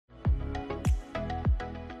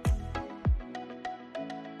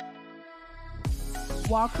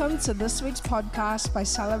Welcome to this week's podcast by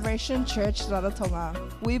Celebration Church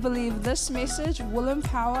Rarotonga. We believe this message will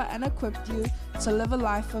empower and equip you to live a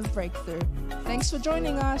life of breakthrough. Thanks for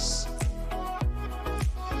joining us.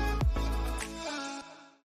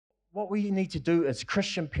 What we need to do as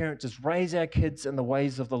Christian parents is raise our kids in the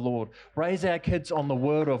ways of the Lord. Raise our kids on the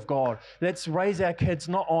Word of God. Let's raise our kids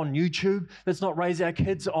not on YouTube. Let's not raise our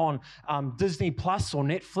kids on Disney Plus or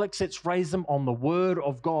Netflix. Let's raise them on the Word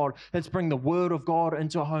of God. Let's bring the Word of God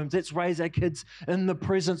into our homes. Let's raise our kids in the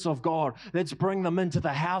presence of God. Let's bring them into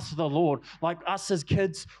the house of the Lord. Like us as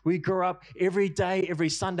kids, we grew up every day, every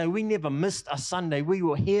Sunday. We never missed a Sunday. We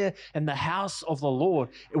were here in the house of the Lord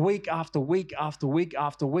week after week after week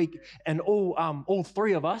after week. And all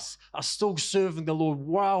three of us are still serving the Lord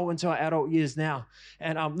well into our adult years now.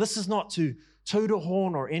 And this is not to toot a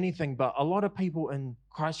horn or anything, but a lot of people in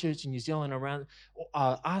Christchurch and New Zealand around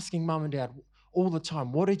are asking mum and dad all the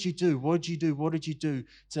time, what did you do? What did you do? What did you do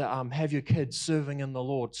to have your kids serving in the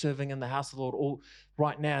Lord, serving in the house of the Lord all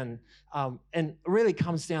right now? And it really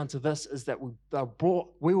comes down to this, is that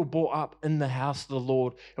we were brought up in the house of the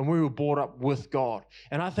Lord, and we were brought up with God.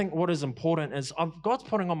 And I think what is important is God's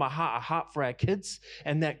putting on my heart a heart for our kids,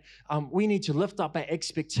 and that we need to lift up our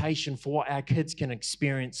expectation for what our kids can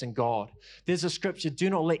experience in God. There's a scripture, do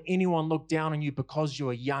not let anyone look down on you because you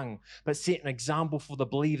are young, but set an example for the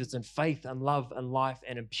believers in faith and love and life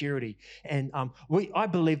and in purity. And I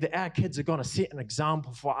believe that our kids are going to set an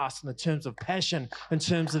example for us in the terms of passion, in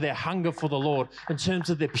terms of their hunger for the Lord, in terms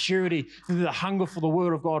of their purity, their hunger for the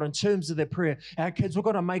Word of God, in terms of their prayer. Our kids, we're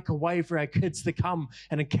going to make a way for our kids to come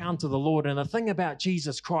and encounter the Lord. And the thing about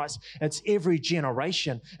Jesus Christ, it's every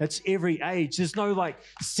generation, it's every age. There's no like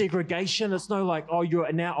segregation. It's no like, oh,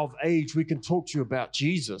 you're now of age, we can talk to you about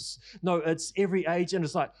Jesus. No, it's every age. And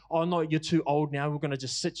it's like, oh no, you're too old now, we're going to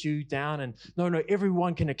just sit you down. And no,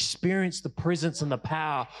 everyone can experience the presence and the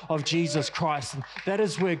power of Jesus Christ. And that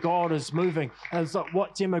is where God is moving. And it's like,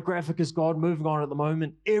 what demographic is God moving on at the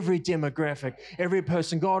moment? Every demographic, every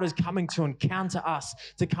person. God is coming to encounter us,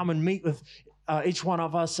 to come and meet with each one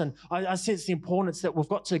of us. And I sense the importance that we've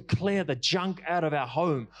got to clear the junk out of our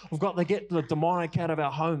home. We've got to get the demonic out of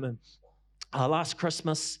our home. And last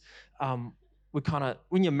Christmas,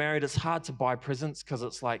 when you're married, it's hard to buy presents because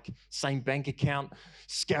it's like same bank account,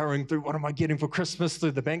 scouring through what am I getting for Christmas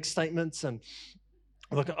through the bank statements, and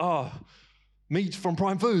look, meat from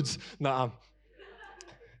Prime Foods.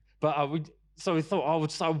 So we thought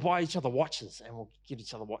we'll buy each other watches, and we'll get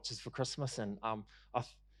each other watches for Christmas. And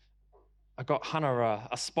I got Hannah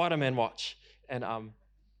a Spider-Man watch, and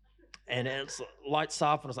it lights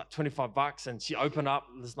up, and it's like $25, and she opened up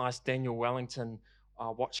this nice Daniel Wellington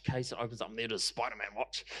watch case. It opens up, and there's a Spider-Man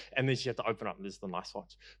watch, and then she had to open up, and there's the nice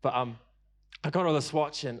watch. But I got her this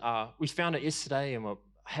watch, and we found it yesterday, and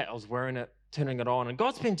I was wearing it, turning it on, and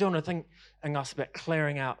God's been doing a thing in us about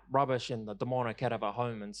clearing out rubbish and the demonic out of our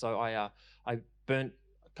home. And so I burnt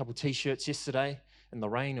a couple T-shirts yesterday in the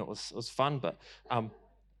rain. It was fun, but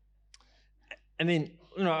and then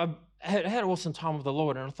I had an awesome time with the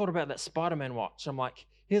Lord, and I thought about that Spider-Man watch. I'm like,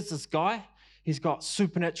 here's this guy. He's got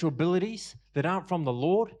supernatural abilities that aren't from the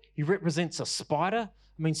Lord. He represents a spider.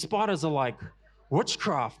 I mean, spiders are like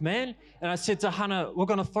witchcraft, man. And I said to Hannah, we're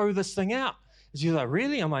going to throw this thing out. And she's like,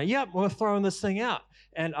 really? I'm like, yep, we're throwing this thing out.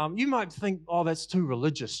 And you might think, oh, that's too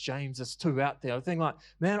religious, James. It's too out there. I think like,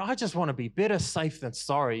 man, I just want to be better safe than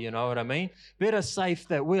sorry. You know what I mean? Better safe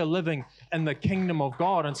that we're living in the kingdom of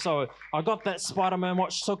God. And so I got that Spider-Man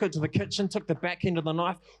watch, took it to the kitchen, took the back end of the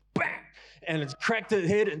knife, bang, and it cracked its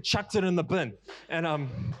head and chucked it in the bin. And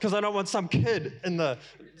because I don't want some kid in the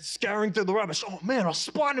scouring through the rubbish. Oh man, a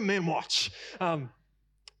Spider-Man watch. But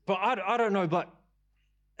I don't know, but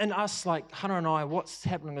and us, like Hannah and I, what's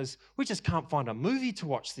happening is we just can't find a movie to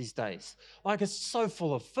watch these days. Like it's so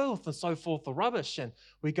full of filth and so full of rubbish. And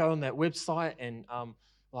we go on that website and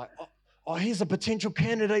here's a potential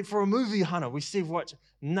candidate for a movie, Hannah. We see what,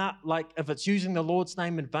 like if it's using the Lord's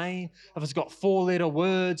name in vain, if it's got 4-letter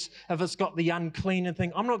words, if it's got the unclean and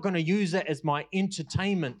thing, I'm not going to use that as my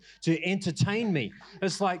entertainment to entertain me.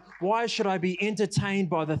 It's like, why should I be entertained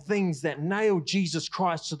by the things that nailed Jesus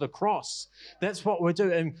Christ to the cross? That's what we're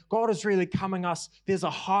doing. And God is really coming us. There's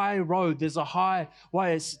a high road. There's a high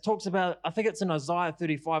way. It talks about, I think it's in Isaiah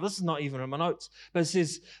 35. This is not even in my notes, but it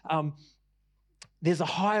says, there's a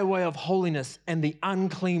highway of holiness, and the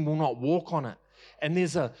unclean will not walk on it. And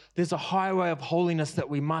there's a highway of holiness that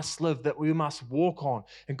we must live, that we must walk on.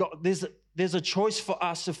 And God, there's a choice for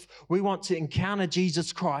us if we want to encounter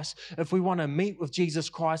Jesus Christ, if we want to meet with Jesus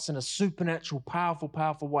Christ in a supernatural, powerful,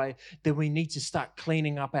 powerful way, then we need to start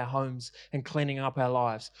cleaning up our homes and cleaning up our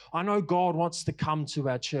lives. I know God wants to come to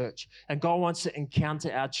our church and God wants to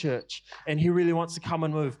encounter our church and He really wants to come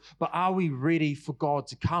and move. But are we ready for God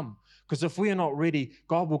to come? Because if we are not ready,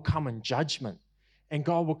 God will come in judgment and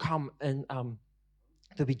God will come and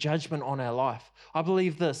there'll be judgment on our life. I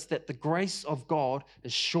believe this, that the grace of God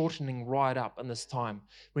is shortening right up in this time.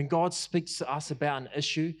 When God speaks to us about an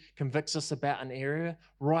issue, convicts us about an area,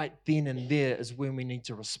 right then and there is when we need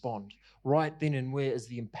to respond. Right then and where is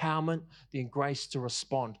the empowerment, the grace to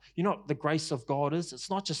respond. You know what the grace of God is? It's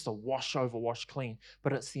not just a wash over, wash clean,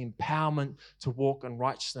 but it's the empowerment to walk in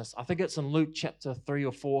righteousness. I think it's in Luke chapter 3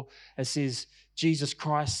 or 4. It says Jesus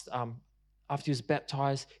Christ, after he was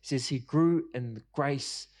baptized, he says he grew in the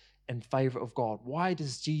grace and favor of God. Why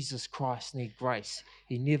does Jesus Christ need grace?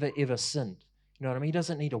 He never ever sinned. You know what I mean? He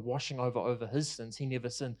doesn't need a washing over his sins. He never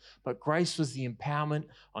sinned. But grace was the empowerment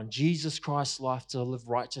on Jesus Christ's life to live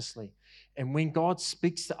righteously. And when God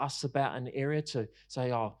speaks to us about an area to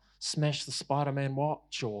say, oh, smash the Spider-Man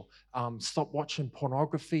watch, or stop watching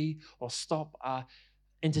pornography, or stop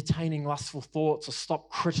entertaining lustful thoughts, or stop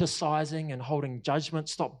criticizing and holding judgment,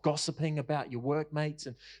 stop gossiping about your workmates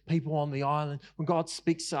and people on the island. When God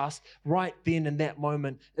speaks to us, right then in that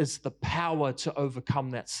moment is the power to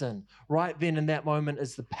overcome that sin. Right then in that moment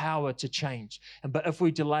is the power to change. But if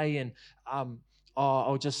we delay and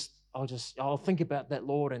I'll think about that,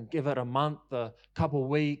 Lord, and give it a month, a couple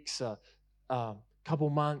weeks, a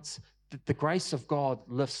couple months, the grace of God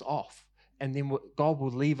lifts off. And then God will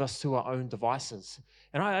leave us to our own devices.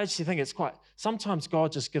 And I actually think it's sometimes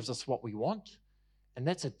God just gives us what we want. And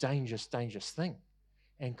that's a dangerous, dangerous thing.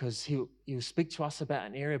 And because he'll speak to us about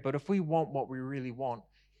an area, but if we want what we really want,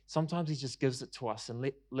 sometimes he just gives it to us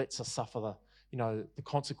and lets us suffer the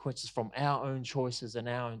consequences from our own choices and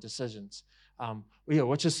our own decisions.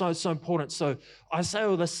 Which is so, so important. So I say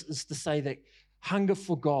all this is to say that hunger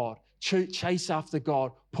for God, chase after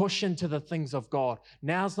God, push into the things of God.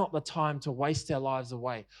 Now's not the time to waste our lives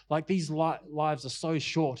away. Like these lives are so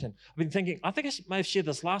short. And I've been thinking, I think I may have shared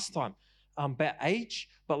this last time about age,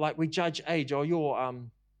 but like we judge age, or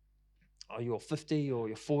you're 50 or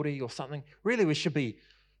you're 40 or something. Really, we should be,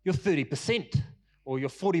 you're 30% or you're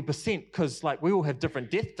 40%, because like we all have different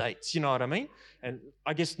death dates, you know what I mean? And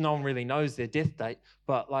I guess no one really knows their death date,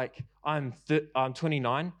 but like I'm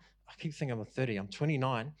 29. I keep thinking I'm 30. I'm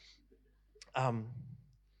 29. And,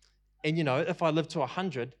 if I live to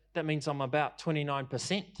 100, that means I'm about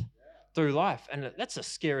 29% through life. And that's a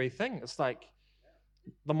scary thing. It's like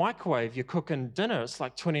the microwave, you're cooking dinner, it's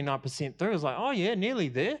like 29% through. It's like, oh, yeah, nearly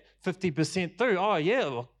there. 50% through. Oh, yeah,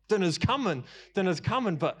 well, dinner's coming.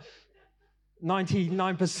 But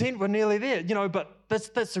 99%, we're nearly there. But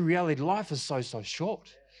that's the reality. Life is so, so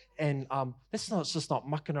short. And it's just not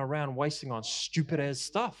mucking around, wasting on stupid-ass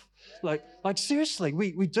stuff. Like seriously,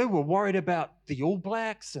 we're worried about the All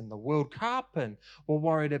Blacks and the World Cup, and we're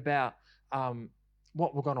worried about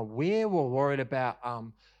what we're going to wear. We're worried about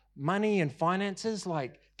money and finances.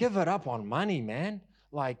 Like, give it up on money, man.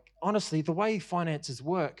 Like, honestly, the way finances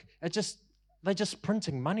work, they're just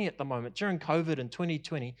printing money at the moment. During COVID in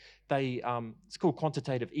 2020, it's called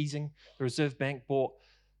quantitative easing. The Reserve Bank bought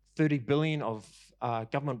 $30 billion of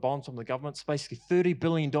government bonds from the government. So basically $30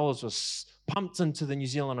 billion was pumped into the New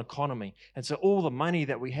Zealand economy. And so all the money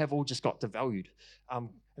that we have all just got devalued. And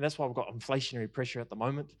that's why we've got inflationary pressure at the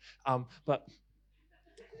moment. But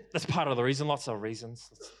that's part of the reason, lots of reasons.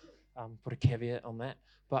 Let's put a caveat on that.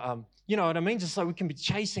 But you know what I mean? Just so we can be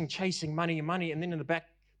chasing money, and then in the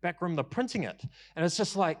back room, they're printing it. And it's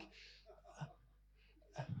just like,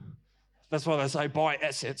 that's why they say buy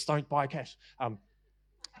assets, don't buy cash. I'm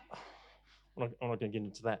not going to get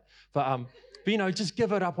into that. But just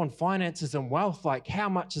give it up on finances and wealth. Like, how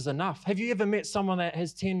much is enough? Have you ever met someone that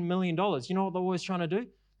has $10 million? You know what they're always trying to do?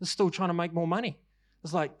 They're still trying to make more money.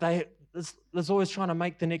 It's like they're always trying to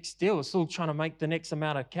make the next deal. They're still trying to make the next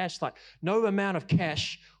amount of cash. Like, no amount of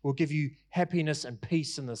cash will give you happiness and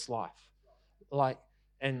peace in this life. Like,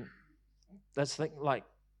 and that's the thing. Like,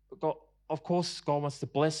 God, of course, God wants to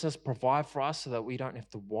bless us, provide for us so that we don't have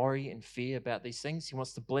to worry and fear about these things. He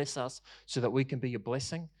wants to bless us so that we can be a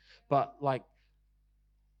blessing. But like,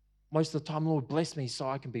 most of the time, Lord, bless me so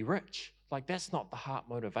I can be rich. Like, that's not the heart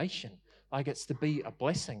motivation. Like, it's to be a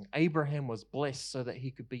blessing. Abraham was blessed so that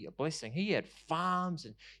he could be a blessing. He had farms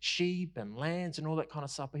and sheep and lands and all that kind of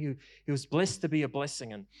stuff. But he was blessed to be a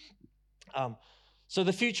blessing. And so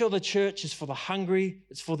the future of the church is for the hungry,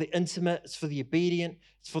 it's for the intimate, it's for the obedient,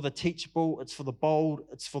 it's for the teachable, it's for the bold,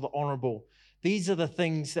 it's for the honorable. These are the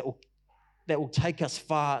things that will that will take us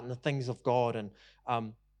far in the things of God. And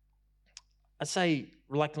I say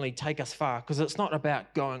reluctantly take us far because it's not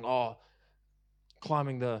about going,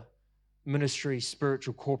 climbing the ministry,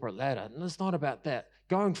 spiritual, corporate ladder. And it's not about that.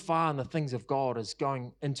 Going far in the things of God is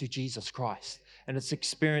going into Jesus Christ, and it's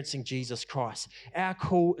experiencing Jesus Christ. Our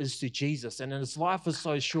call is to Jesus, and His life is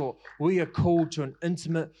so short. We are called to an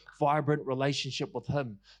intimate, vibrant relationship with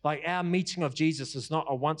Him. Like our meeting of Jesus is not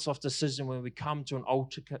a once-off decision when we come to an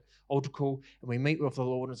altar call and we meet with the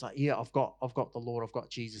Lord and it's like, yeah, I've got the Lord, I've got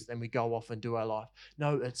Jesus. Then we go off and do our life.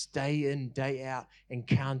 No, it's day in, day out,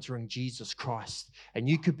 encountering Jesus Christ. And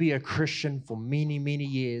you could be a Christian for many, many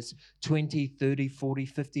years, 20, 30, 40,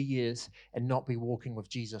 50 years, and not be walking with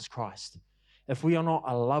Jesus Christ. If we are not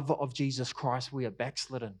a lover of Jesus Christ, we are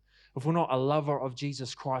backslidden. If we're not a lover of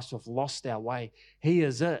Jesus Christ, we've lost our way. He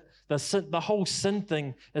is it. The whole sin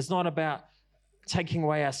thing is not about taking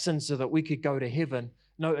away our sins so that we could go to heaven.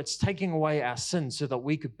 No, it's taking away our sins so that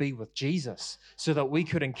we could be with Jesus, so that we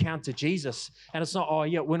could encounter Jesus. And it's not,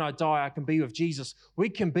 when I die, I can be with Jesus. We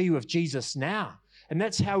can be with Jesus now. And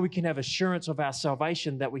that's how we can have assurance of our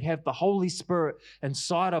salvation, that we have the Holy Spirit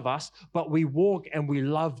inside of us, but we walk and we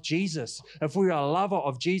love Jesus. If we are a lover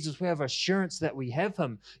of Jesus, we have assurance that we have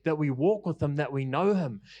Him, that we walk with Him, that we know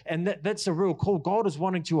Him. And that's a real call. God is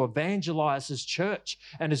wanting to evangelize His church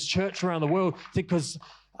and His church around the world, because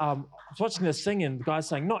I was watching this thing and the guy's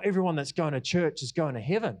saying, not everyone that's going to church is going to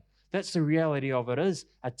heaven. That's the reality of it is.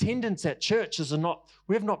 Attendance at church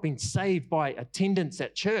we have not been saved by attendance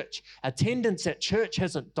at church. Attendance at church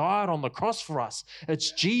hasn't died on the cross for us.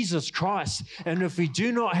 It's Jesus Christ. And if we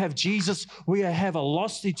do not have Jesus, we have a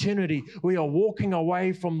lost eternity. We are walking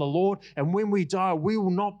away from the Lord. And when we die, we will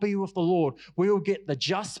not be with the Lord. We will get the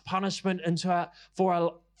just punishment for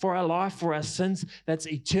our life, for our sins. That's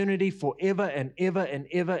eternity forever and ever and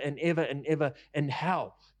ever and ever and ever in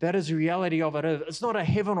hell. That is the reality of it. It's not a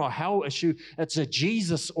heaven or hell issue. It's a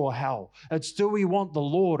Jesus or hell. It's, do we want the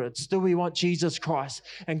Lord? It's, do we want Jesus Christ?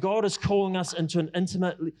 And God is calling us into an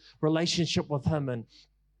intimate relationship with Him. And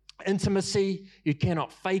intimacy, you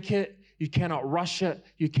cannot fake it. You cannot rush it.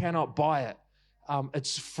 You cannot buy it.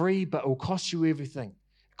 It's free, but it will cost you everything.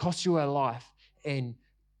 It costs you our life. And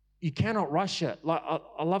you cannot rush it. Like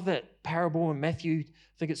I love that parable in Matthew,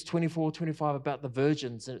 I think it's 24, 25, about the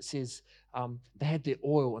virgins. And it says they had their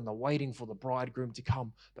oil and they're waiting for the bridegroom to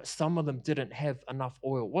come. But some of them didn't have enough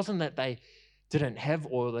oil. It wasn't that they didn't have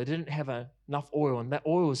oil. They didn't have enough oil. And that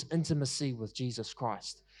oil is intimacy with Jesus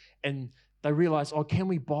Christ. And they realized, can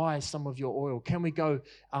we buy some of your oil? Can we go,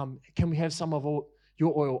 can we have some of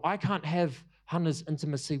your oil? I can't have Hannah's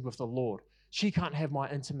intimacy with the Lord. She can't have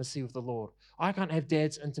my intimacy with the Lord. I can't have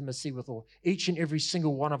Dad's intimacy with the Lord. Each and every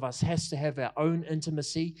single one of us has to have our own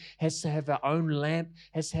intimacy, has to have our own lamp,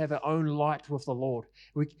 has to have our own light with the Lord.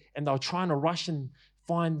 And they were trying to rush and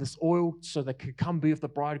find this oil so they could come be with the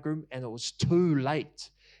bridegroom, and it was too late.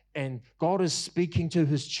 And God is speaking to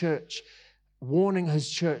His church, warning His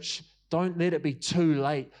church, don't let it be too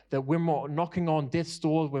late, that when we're knocking on death's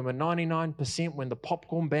door, when we're 99%, when the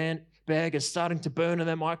popcorn bag is starting to burn in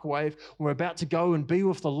that microwave, we're about to go and be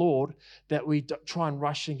with the Lord, that we try and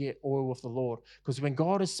rush and get oil with the Lord. Because when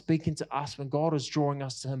God is speaking to us, when God is drawing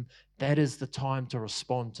us to Him, that is the time to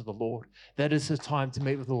respond to the Lord. That is the time to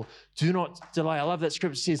meet with the Lord. Do not delay. I love that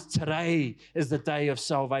scripture says, today is the day of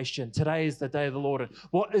salvation. Today is the day of the Lord. And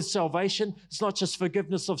what is salvation? It's not just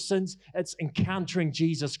forgiveness of sins. It's encountering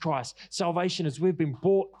Jesus Christ. Salvation is we've been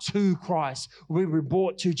brought to Christ. We've been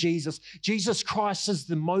brought to Jesus. Jesus Christ is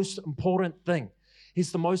the most important thing.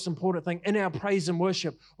 He's the most important thing in our praise and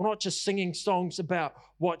worship. We're not just singing songs about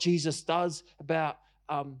what Jesus does, about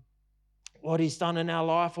what He's done in our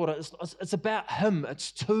life. It's about Him.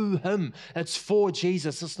 It's to Him. It's for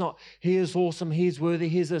Jesus. It's not, He is awesome, He is worthy,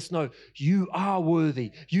 here's this. No, you are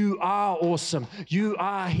worthy. You are awesome. You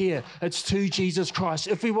are here. It's to Jesus Christ.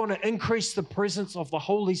 If we want to increase the presence of the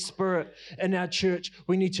Holy Spirit in our church,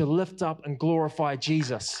 we need to lift up and glorify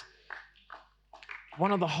Jesus.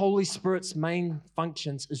 One of the Holy Spirit's main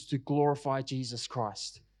functions is to glorify Jesus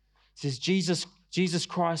Christ. It says Jesus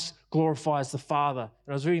Christ glorifies the Father.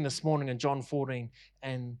 And I was reading this morning in John 14,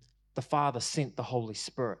 and the Father sent the Holy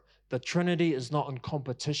Spirit. The Trinity is not in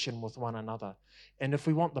competition with one another. And if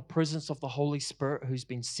we want the presence of the Holy Spirit who's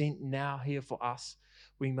been sent now here for us,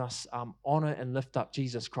 we must honor and lift up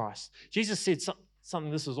Jesus Christ. Jesus said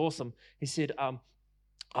something, this is awesome. He said, I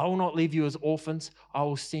will not leave you as orphans. I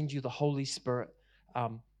will send you the Holy Spirit.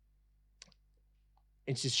 And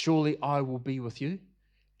says, surely I will be with you.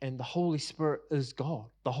 And the Holy Spirit is God.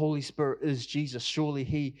 The Holy Spirit is Jesus. Surely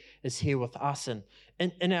He is here with us. And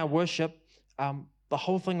in our worship, the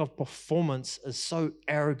whole thing of performance is so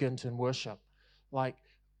arrogant in worship. Like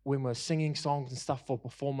when we're singing songs and stuff for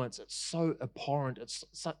performance, it's so abhorrent. It's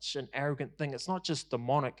such an arrogant thing. It's not just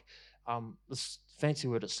demonic, this fancy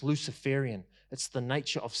word, it's Luciferian. It's the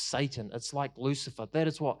nature of Satan. It's like Lucifer. That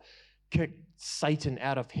is what kicked Satan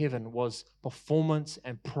out of heaven, was performance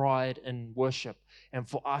and pride in worship. And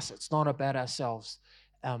for us, it's not about ourselves.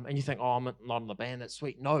 And you think, oh, I'm not in the band, that's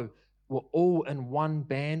sweet. No, we're all in one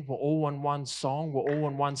band, we're all in one song, we're all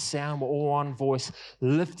in one sound, we're all one voice,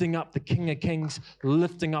 lifting up the King of Kings,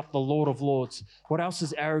 lifting up the Lord of Lords. What else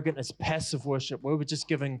is arrogant? It's passive worship, where we're just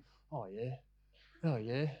giving, oh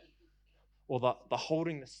yeah, or the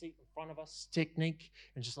holding the seat in front of us technique,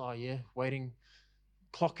 and just, oh yeah, waiting,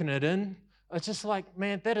 clocking it in. It's just like,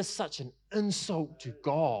 man, that is such an insult to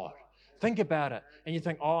God. Think about it. And you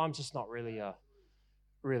think, oh, I'm just not really a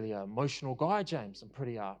emotional guy, James. I'm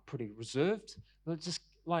pretty reserved. But just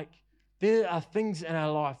like, there are things in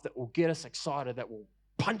our life that will get us excited, that will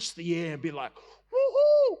punch the air and be like,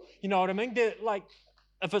 woohoo! You know what I mean? They're like,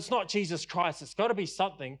 if it's not Jesus Christ, it's got to be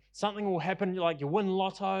something. Something will happen, like you win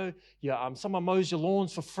lotto, someone mows your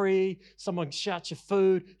lawns for free, someone shouts your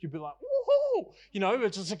food, you'll be like, woohoo! You know, we're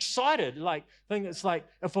just excited. It's like,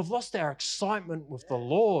 if we've lost our excitement with the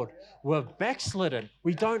Lord, we're backslidden.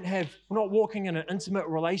 We're not walking in an intimate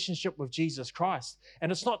relationship with Jesus Christ.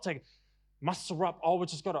 And it's not to muster up, we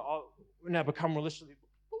just got to now become religiously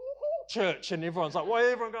church, and everyone's like, why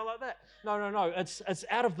everyone go like that? No. It's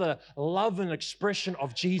out of the love and expression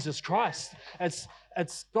of Jesus Christ. It's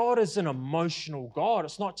God is an emotional God.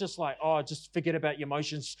 It's not just like, just forget about your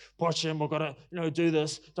emotions, push him, we've got to, do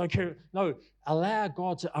this, don't care. No, allow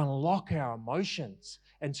God to unlock our emotions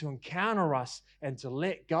and to encounter us and to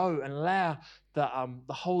let go and allow the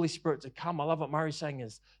Holy Spirit to come. I love what Murray's saying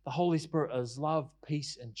is the Holy Spirit is love,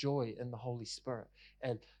 peace, and joy in the Holy Spirit.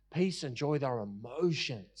 And peace and joy, they're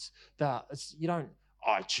emotions.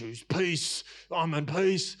 I choose peace, I'm in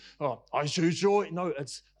peace, I choose joy. No,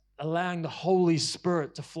 it's allowing the Holy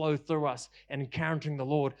Spirit to flow through us and encountering the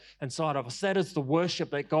Lord inside of us. That is the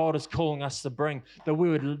worship that God is calling us to bring, that we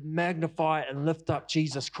would magnify and lift up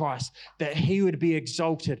Jesus Christ, that he would be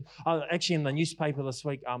exalted. Actually, in the newspaper this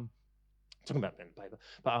week, talking about pen and paper,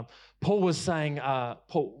 but Paul was saying,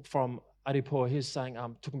 Paul from Aripua, he was saying,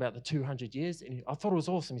 talking about the 200 years, and I thought it was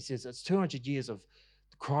awesome. He says it's 200 years of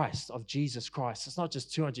Christ, of Jesus Christ. It's not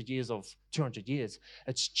just 200 years of 200 years.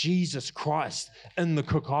 It's Jesus Christ in the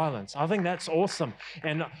Cook Islands. I think that's awesome.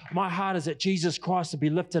 And my heart is that Jesus Christ would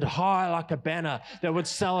be lifted high like a banner that would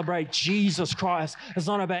celebrate Jesus Christ. It's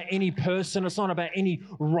not about any person. It's not about any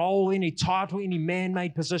role, any title, any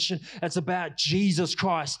man-made position. It's about Jesus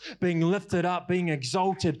Christ being lifted up, being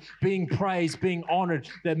exalted, being praised, being honored.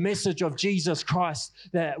 The message of Jesus Christ,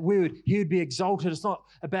 that he would be exalted. It's not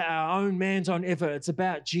about our own man's own effort. It's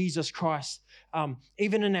about Jesus Christ.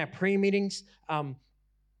 Even in our prayer meetings,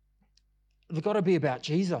 they've got to be about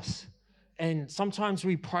Jesus. And sometimes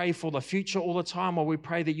we pray for the future all the time, or we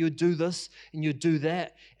pray that you do this and you do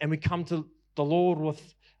that, and we come to the Lord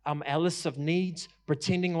with our lists of needs,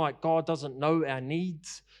 pretending like God doesn't know our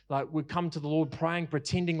needs. Like we come to the Lord praying,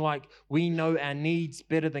 pretending like we know our needs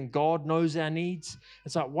better than God knows our needs.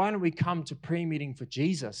 It's like, why don't we come to prayer meeting for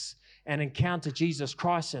Jesus and encounter Jesus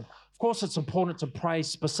Christ? And of course, it's important to pray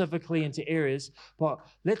specifically into areas, but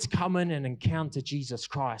let's come in and encounter Jesus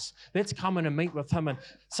Christ. Let's come in and meet with him. And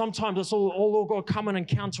sometimes it's all God, come and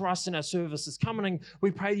encounter us in our services. Come in and we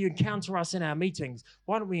pray that you encounter us in our meetings.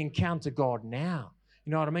 Why don't we encounter God now?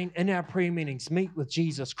 You know what I mean? In our prayer meetings, meet with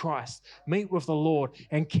Jesus Christ, meet with the Lord,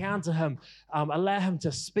 encounter him, allow him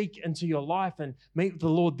to speak into your life and meet with the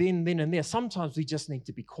Lord then and there. Sometimes we just need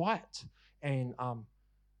to be quiet and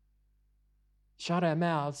shut our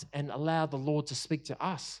mouths and allow the Lord to speak to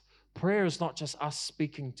us. Prayer is not just us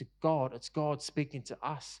speaking to God, it's God speaking to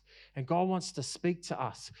us. And God wants to speak to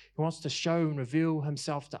us. He wants to show and reveal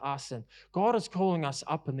himself to us. And God is calling us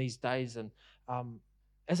up in these days. And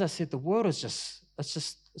as I said, the world is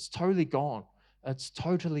it's totally gone. It's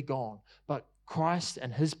totally gone. But Christ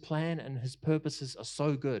and his plan and his purposes are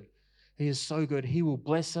so good. He is so good. He will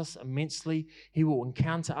bless us immensely. He will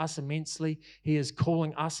encounter us immensely. He is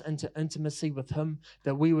calling us into intimacy with him,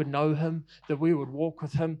 that we would know him, that we would walk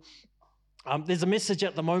with him. There's a message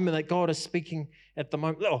at the moment that God is speaking at the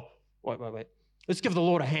moment. Oh, wait. Let's give the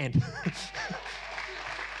Lord a hand.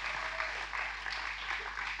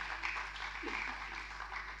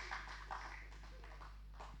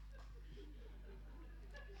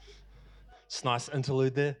 It's a nice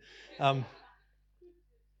interlude there.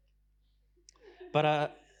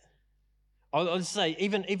 But I'll just say,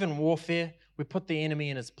 even warfare, we put the enemy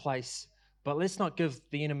in his place. But let's not give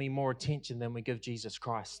the enemy more attention than we give Jesus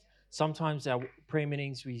Christ. Sometimes our prayer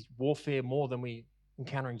meetings, we warfare more than we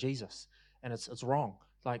encountering Jesus. And it's wrong.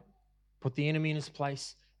 Like, put the enemy in his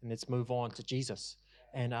place and let's move on to Jesus.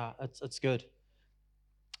 And it's good.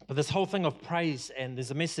 But this whole thing of praise, and there's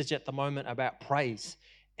a message at the moment about praise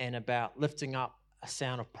and about lifting up a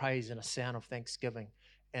sound of praise and a sound of thanksgiving.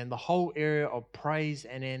 And the whole area of praise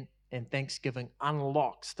and thanksgiving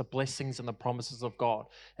unlocks the blessings and the promises of God.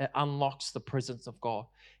 It unlocks the presence of God.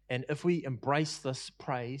 And if we embrace this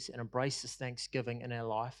praise and embrace this thanksgiving in our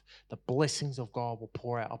life, the blessings of God will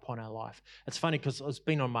pour out upon our life. It's funny because it's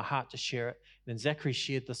been on my heart to share it. Then Zachary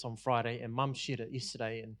shared this on Friday, and Mum shared it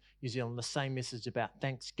yesterday in New Zealand, the same message about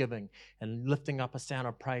thanksgiving and lifting up a sound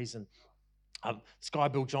of praise. And Sky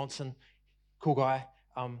Bill Johnson, cool guy,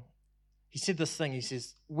 he said this thing. He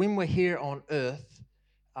says, when we're here on earth,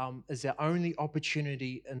 is our only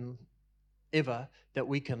opportunity ever that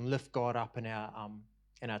we can lift God up in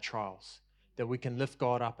our trials, that we can lift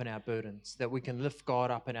God up in our burdens, that we can lift God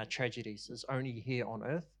up in our tragedies. Is only here on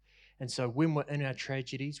earth. And so when we're in our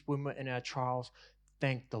tragedies, when we're in our trials,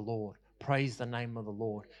 thank the Lord. Praise the name of the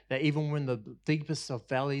Lord. That even when the deepest of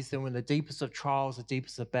valleys, then when the deepest of trials, the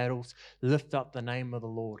deepest of battles, lift up the name of the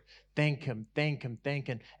Lord. Thank Him, thank Him, thank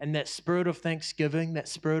Him. And that spirit of thanksgiving, that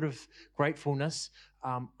spirit of gratefulness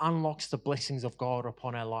unlocks the blessings of God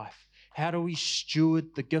upon our life. How do we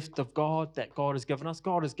steward the gift of God that God has given us?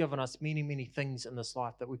 God has given us many, many things in this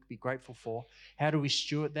life that we could be grateful for. How do we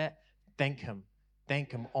steward that? Thank Him,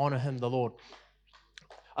 honor Him, the Lord.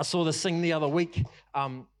 I saw this thing the other week.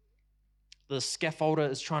 The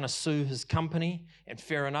scaffolder is trying to sue his company, and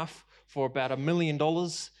fair enough, for about $1 million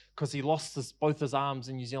because he lost both his arms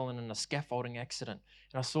in New Zealand in a scaffolding accident.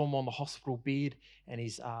 And I saw him on the hospital bed, and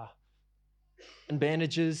he's in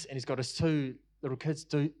bandages, and he's got his two little kids,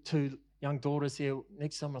 two young daughters here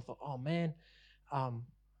next to him. I thought, oh man,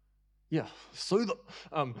 yeah, sue them.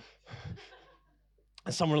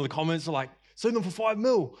 And someone in the comments are like, sue them for $5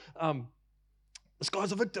 million. This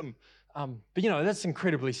guy's a victim. But that's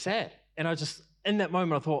incredibly sad. And in that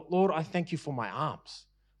moment, I thought, Lord, I thank you for my arms.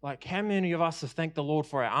 Like, how many of us have thanked the Lord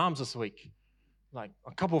for our arms this week? Like,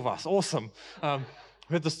 a couple of us. Awesome.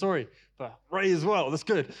 Heard the story. But Ray as well. That's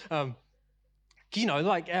good. We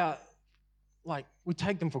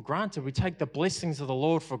take them for granted. We take the blessings of the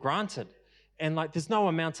Lord for granted. And, there's no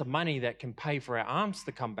amount of money that can pay for our arms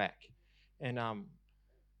to come back. And,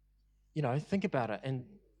 think about it. And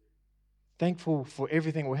thankful for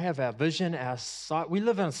everything we have, our vision, our sight. We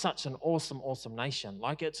live in such an awesome, awesome nation.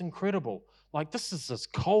 It's incredible. This is as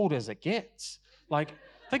cold as it gets.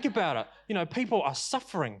 Think about it. People are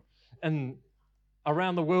suffering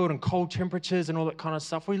around the world in cold temperatures and all that kind of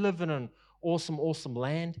stuff. We live in an awesome, awesome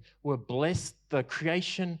land. We're blessed. The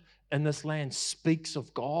creation in this land speaks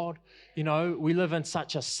of God. We live in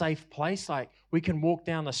such a safe place. We can walk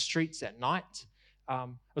down the streets at night. It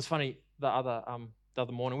was funny, the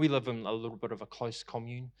other morning, we live in a little bit of a close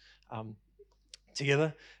commune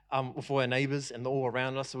together with all our neighbours and all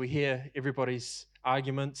around us. So we hear everybody's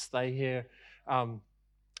arguments. They hear our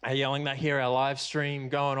yelling. They hear our live stream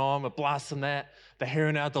going on. We're blasting that. They're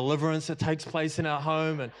hearing our deliverance that takes place in our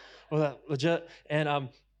home and all that legit. And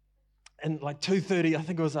 2:30, I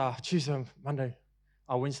think it was Tuesday, Monday,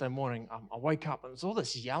 Wednesday morning, I wake up and there's all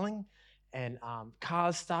this yelling and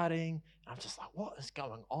cars starting. And I'm just like, what is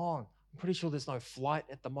going on? I'm pretty sure there's no flight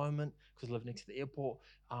at the moment because I live next to the airport.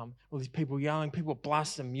 All these people yelling, people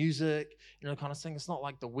blasting music, kind of thing. It's not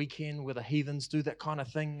like the weekend where the heathens do that kind of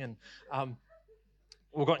thing. And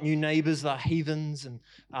we've got new neighbors that are heathens, and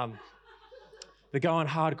they're going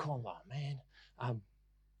hardcore. I'm like, man.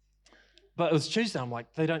 But it was Tuesday. I'm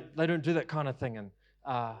like, they don't do that kind of thing. And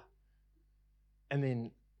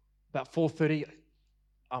then about 4:30.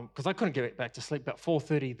 Because I couldn't get back to sleep, about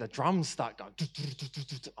 4:30, the drums start going.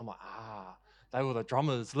 I'm like, they were the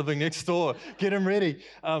drummers living next door. Get them ready.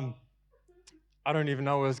 I don't even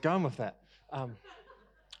know where I was going with that.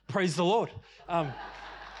 Praise the Lord.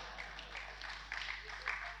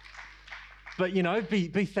 But,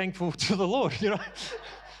 be thankful to the Lord,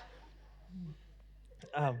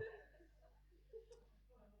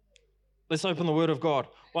 Let's open the Word of God.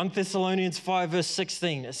 1 Thessalonians 5, verse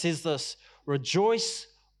 16. It says this, rejoice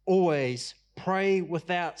always, pray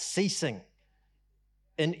without ceasing.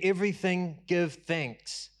 In everything give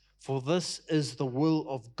thanks, for this is the will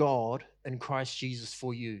of God in Christ Jesus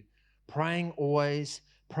for you. Praying always,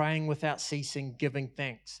 praying without ceasing, giving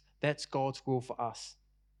thanks. That's God's will for us.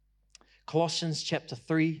 Colossians chapter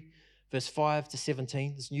 3, verse 5 to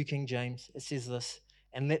 17, this New King James, it says this,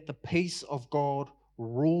 and let the peace of God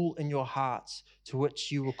rule in your hearts, to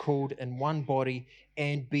which you were called in one body,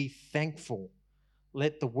 and be thankful.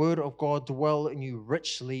 Let the word of God dwell in you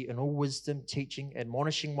richly in all wisdom, teaching,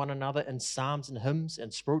 admonishing one another in psalms and hymns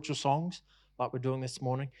and spiritual songs, like we're doing this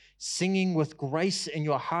morning, singing with grace in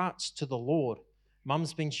your hearts to the Lord.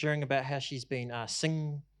 Mum's been sharing about how she's been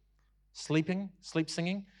sleep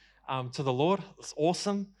singing to the Lord. It's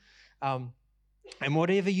awesome. And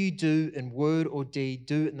whatever you do in word or deed,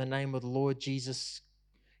 do it in the name of the Lord Jesus,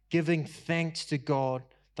 giving thanks to God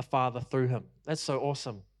the Father through him. That's so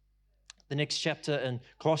awesome. The next chapter in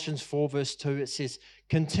Colossians 4 verse 2, it says,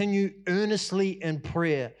 continue earnestly in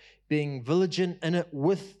prayer, being vigilant in it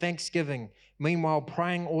with thanksgiving. Meanwhile,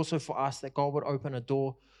 praying also for us that God would open a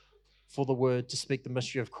door for the word to speak the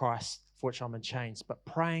mystery of Christ, for which I'm in chains. But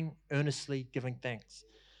praying earnestly, giving thanks.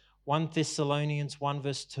 1 Thessalonians 1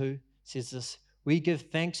 verse 2 says this, we give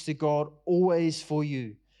thanks to God always for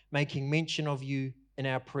you, making mention of you in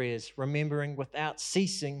our prayers, remembering without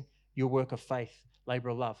ceasing your work of faith, labor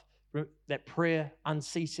of love. That prayer,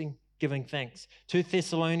 unceasing, giving thanks. 2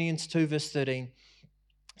 Thessalonians 2 verse 13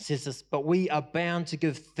 says this, but we are bound to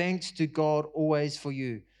give thanks to God always for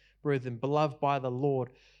you, brethren, beloved by the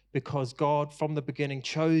Lord, because God from the beginning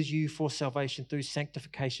chose you for salvation through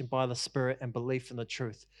sanctification by the Spirit and belief in the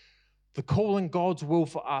truth. The call in God's will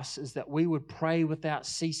for us is that we would pray without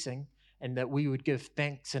ceasing and that we would give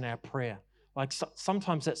thanks in our prayer. Like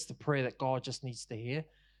sometimes that's the prayer that God just needs to hear,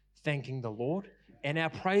 thanking the Lord. And our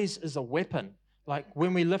praise is a weapon. Like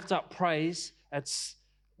when we lift up praise, it's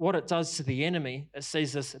what it does to the enemy. It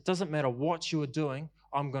says this, it doesn't matter what you are doing,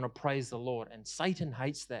 I'm going to praise the Lord. And Satan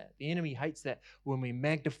hates that. The enemy hates that when we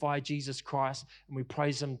magnify Jesus Christ and we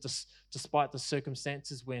praise him despite the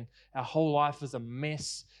circumstances, when our whole life is a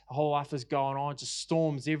mess, our whole life is going on, just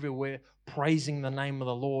storms everywhere, praising the name of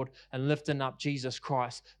the Lord and lifting up Jesus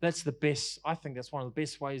Christ. That's the best. I think that's one of the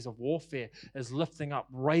best ways of warfare, is lifting up,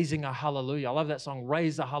 raising a hallelujah. I love that song,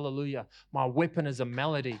 Raise a Hallelujah. My weapon is a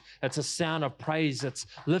melody. It's a sound of praise. It's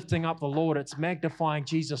lifting up the Lord. It's magnifying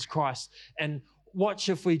Jesus Christ. And watch,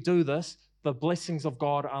 if we do this, the blessings of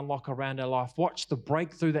God unlock around our life. Watch the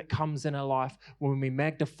breakthrough that comes in our life when we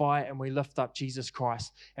magnify and we lift up Jesus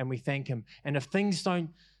Christ and we thank him. And if things don't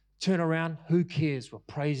turn around, who cares? We're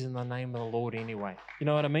praising the name of the Lord anyway. You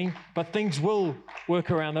know what I mean? But things will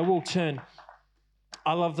work around. They will turn.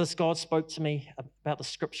 I love this. God spoke to me about the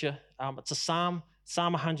scripture. It's a Psalm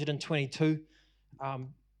 122.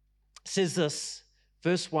 Says this,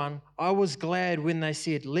 verse 1, I was glad when they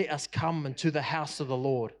said, let us come into the house of the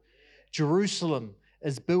Lord. Jerusalem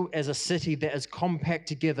is built as a city that is compact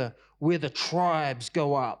together, where the tribes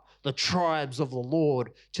go up, the tribes of the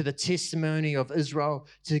Lord, to the testimony of Israel,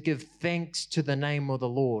 to give thanks to the name of the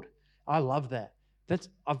Lord. I love that.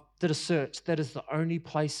 I did a search. That is the only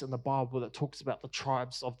place in the Bible that talks about the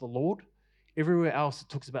tribes of the Lord. Everywhere else, it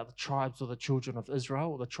talks about the tribes of the children of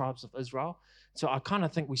Israel, or the tribes of Israel. So I kind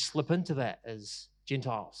of think we slip into that as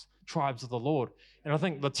Gentiles, tribes of the Lord. And I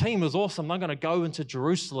think the team is awesome. They're going to go into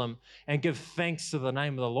Jerusalem and give thanks to the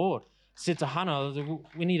name of the Lord. I said to Hannah,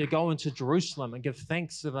 we need to go into Jerusalem and give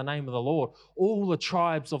thanks to the name of the Lord. All the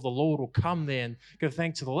tribes of the Lord will come there and give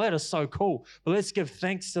thanks to the Lord. That is so cool. But let's give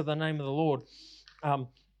thanks to the name of the Lord.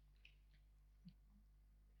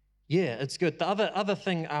 Yeah, it's good. The other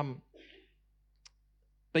thing,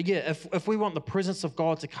 but yeah, if we want the presence of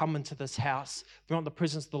God to come into this house, if we want the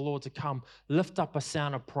presence of the Lord to come, lift up a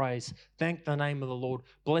sound of praise, thank the name of the Lord,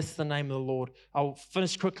 bless the name of the Lord. I'll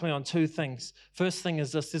finish quickly on two things. First thing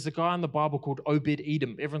is this, there's a guy in the Bible called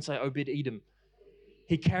Obed-Edom. Everyone say Obed-Edom.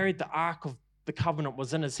 He carried the Ark of the Covenant,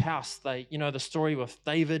 was in his house. You know the story with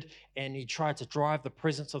David, and he tried to drive the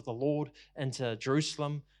presence of the Lord into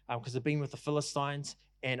Jerusalem because they'd been with the Philistines,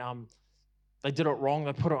 and they did it wrong.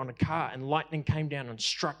 They put it on a cart, and lightning came down and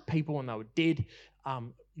struck people, and they were dead.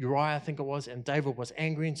 Uriah, I think it was, and David was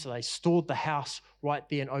angry, and so they stored the house right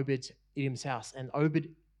there in Obed-Edom's house. And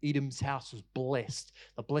Obed-Edom's house was blessed.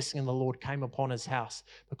 The blessing of the Lord came upon his house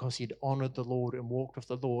because he'd honored the Lord and walked with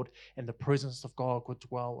the Lord, and the presence of God would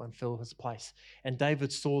dwell and fill his place. And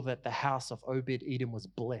David saw that the house of Obed-Edom was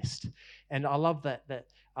blessed. And I love that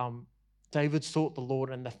David sought the Lord,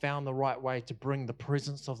 and they found the right way to bring the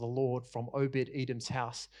presence of the Lord from Obed-Edom's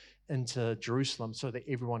house into Jerusalem so that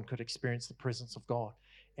everyone could experience the presence of God.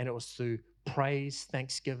 And it was through praise,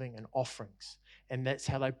 thanksgiving, and offerings. And that's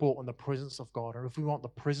how they brought in the presence of God. And if we want the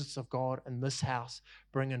presence of God in this house,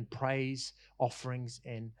 bring in praise, offerings,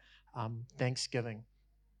 and thanksgiving.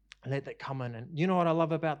 Let that come in. And you know what I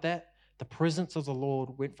love about that? The presence of the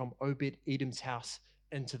Lord went from Obed-Edom's house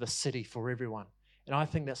into the city for everyone. And I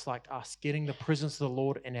think that's like us getting the presence of the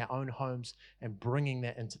Lord in our own homes and bringing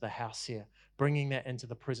that into the house here, bringing that into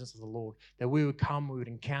the presence of the Lord, that we would come, we would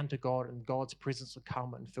encounter God, and God's presence would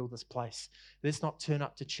come and fill this place. Let's not turn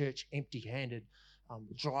up to church empty-handed,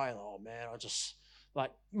 dry, oh man,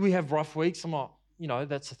 like, we have rough weeks. I'm not,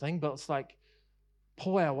 that's the thing, but it's like,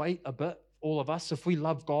 pull our weight a bit, all of us. If we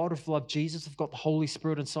love God, if we love Jesus, if we've got the Holy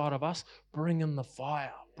Spirit inside of us, bring in the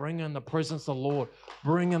fire, bring in the presence of the Lord,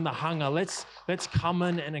 bring in the hunger. Let's come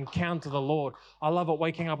in and encounter the Lord. I love it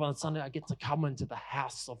waking up on Sunday. I get to come into the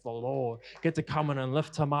house of the Lord, get to come in and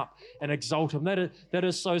lift him up and exalt him. That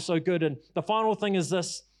is so, so good. And the final thing is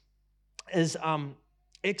this, is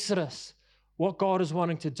Exodus. What God is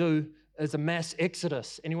wanting to do is a mass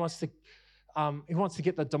exodus, and he wants to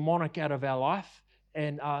get the demonic out of our life.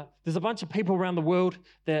 And there's a bunch of people around the world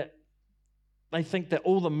that they think that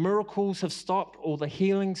all the miracles have stopped, all the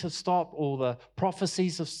healings have stopped, all the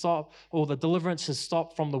prophecies have stopped, all the deliverance has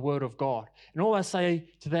stopped from the word of God. And all I say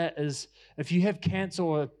to that is, if you have cancer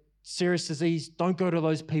or a serious disease, don't go to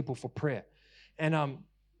those people for prayer. And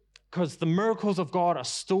because the miracles of God are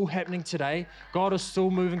still happening today. God is still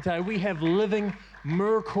moving today. We have living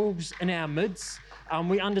miracles in our midst.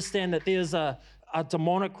 We understand that there's a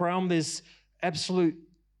demonic realm. There's absolute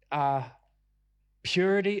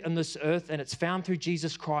purity in this earth, and it's found through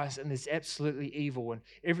Jesus Christ, and there's absolutely evil.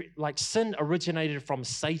 And sin originated from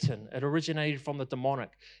Satan. It originated from the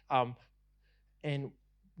demonic. And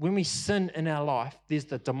when we sin in our life, there's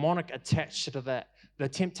the demonic attached to that. The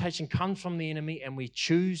temptation comes from the enemy, and we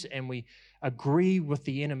choose and we agree with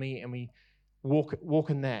the enemy, and we walk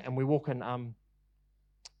in that, and we walk in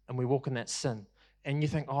that sin. And you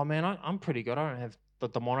think, oh man, I'm pretty good. I don't have the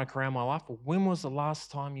demonic around my life. Well, when was the last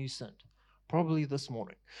time you sinned? Probably this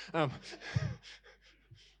morning.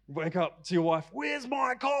 Wake up to your wife, where's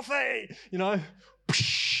my coffee? I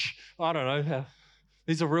don't know.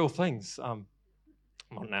 These are real things. I'm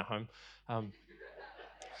not in our home. Oh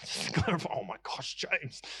my gosh,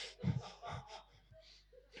 James.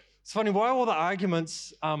 It's funny, why all the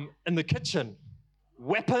arguments in the kitchen?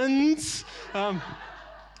 Weapons.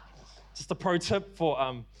 Just a pro tip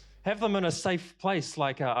for have them in a safe place,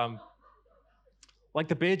 like the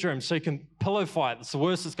bedroom, so you can pillow fight. It's the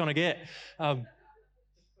worst it's going to get.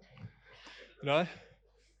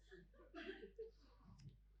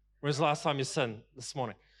 When's the last time you sinned? This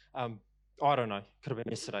morning? I don't know. Could have been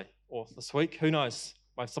yesterday or this week. Who knows?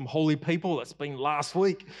 By some holy people, it's been last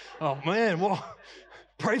week. Oh man,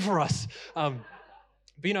 pray for us. But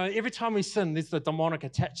every time we sin, there's the demonic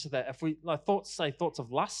attached to that. If we thoughts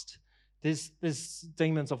of lust, there's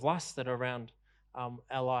demons of lust that are around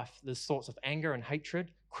our life. There's thoughts of anger and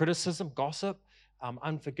hatred, criticism, gossip,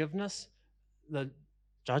 unforgiveness, the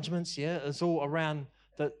judgments. Yeah, it's all around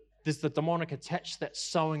that. There's the demonic attached, that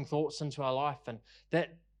sowing thoughts into our life, and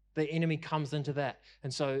that the enemy comes into that.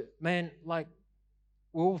 And so, man, we'll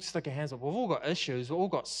all stick our hands up. We've all got issues. We've all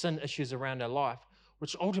got sin issues around our life,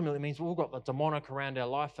 which ultimately means we've all got the demonic around our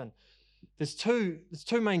life. And there's two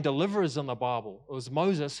main deliverers in the Bible. It was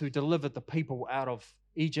Moses who delivered the people out of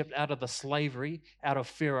Egypt, out of the slavery, out of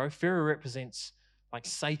Pharaoh. Pharaoh represents like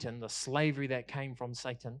Satan, the slavery that came from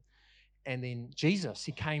Satan. And then Jesus,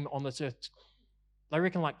 he came on this earth. They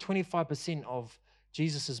reckon 25% of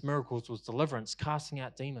Jesus' miracles was deliverance, casting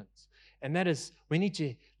out demons. And that is, we need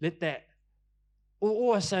to let that,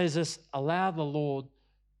 all I say is this, allow the Lord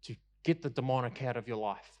to get the demonic out of your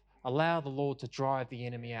life. Allow the Lord to drive the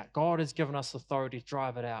enemy out. God has given us authority to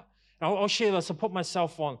drive it out. And I'll share this. I'll put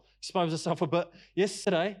myself on, expose myself a bit.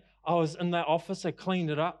 Yesterday, I was in that office. I cleaned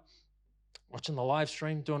it up, watching the live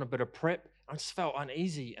stream, doing a bit of prep. I just felt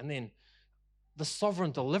uneasy. And then the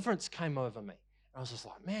sovereign deliverance came over me. And I was just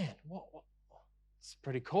like, man, what? It's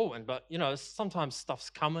pretty cool. But sometimes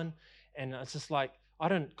stuff's coming, and it's just like, I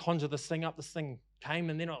didn't conjure this thing up. This thing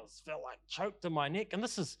came, and then I felt like choked in my neck. And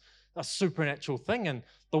this is a supernatural thing. And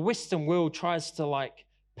the Western world tries to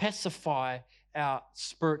pacify our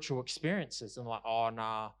spiritual experiences and oh,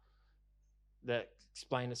 nah, that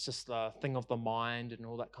explain it's just a thing of the mind and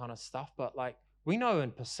all that kind of stuff. But we know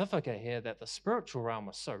in Pacifica here that the spiritual realm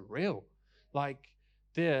is so real.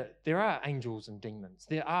 There are angels and demons.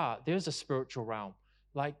 There's a spiritual realm.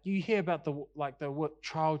 You hear about the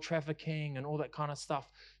child trafficking and all that kind of stuff.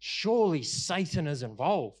 Surely Satan is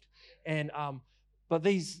involved. And but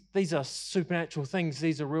these are supernatural things.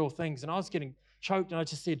 These are real things. And I was getting choked, and I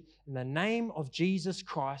just said, in the name of Jesus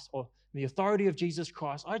Christ, or the authority of Jesus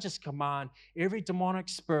Christ, I just command every demonic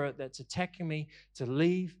spirit that's attacking me to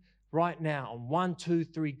leave right now. On 1, 2,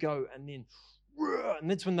 3, go. And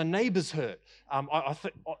that's when the neighbors heard. I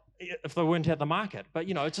think if they weren't at the market, but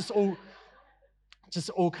it's just all just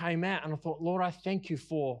all came out. And I thought, Lord, I thank you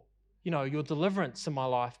for, your deliverance in my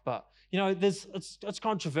life. But, it's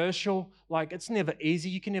controversial. Like, it's never easy.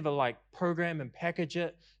 You can never, program and package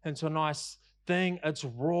it into a nice thing. It's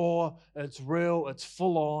raw, it's real, it's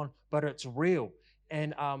full on, but it's real.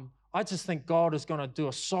 And I just think God is going to do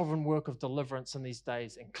a sovereign work of deliverance in these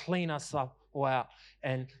days and clean us up all out.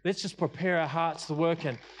 And let's just prepare our hearts to work.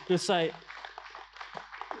 And just say,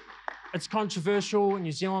 it's controversial in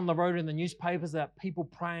New Zealand, the road in the newspapers about people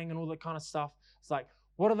praying and all that kind of stuff. It's like,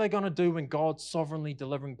 what are they going to do when God's sovereignly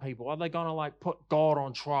delivering people? Are they going to put God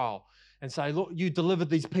on trial and say, look, you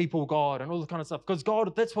delivered these people, God, and all that kind of stuff? Because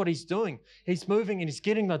God, that's what he's doing. He's moving and he's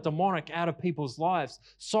getting the demonic out of people's lives,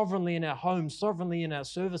 sovereignly in our homes, sovereignly in our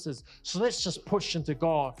services. So let's just push into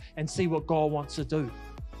God and see what God wants to do.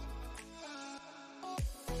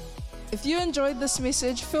 If you enjoyed this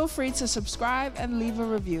message, feel free to subscribe and leave a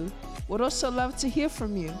review. We'd also love to hear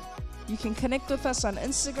from you. You can connect with us on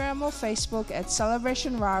Instagram or Facebook at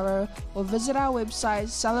Celebration Raro, or visit our website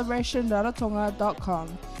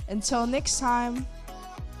celebrationrarotonga.com. Until next time.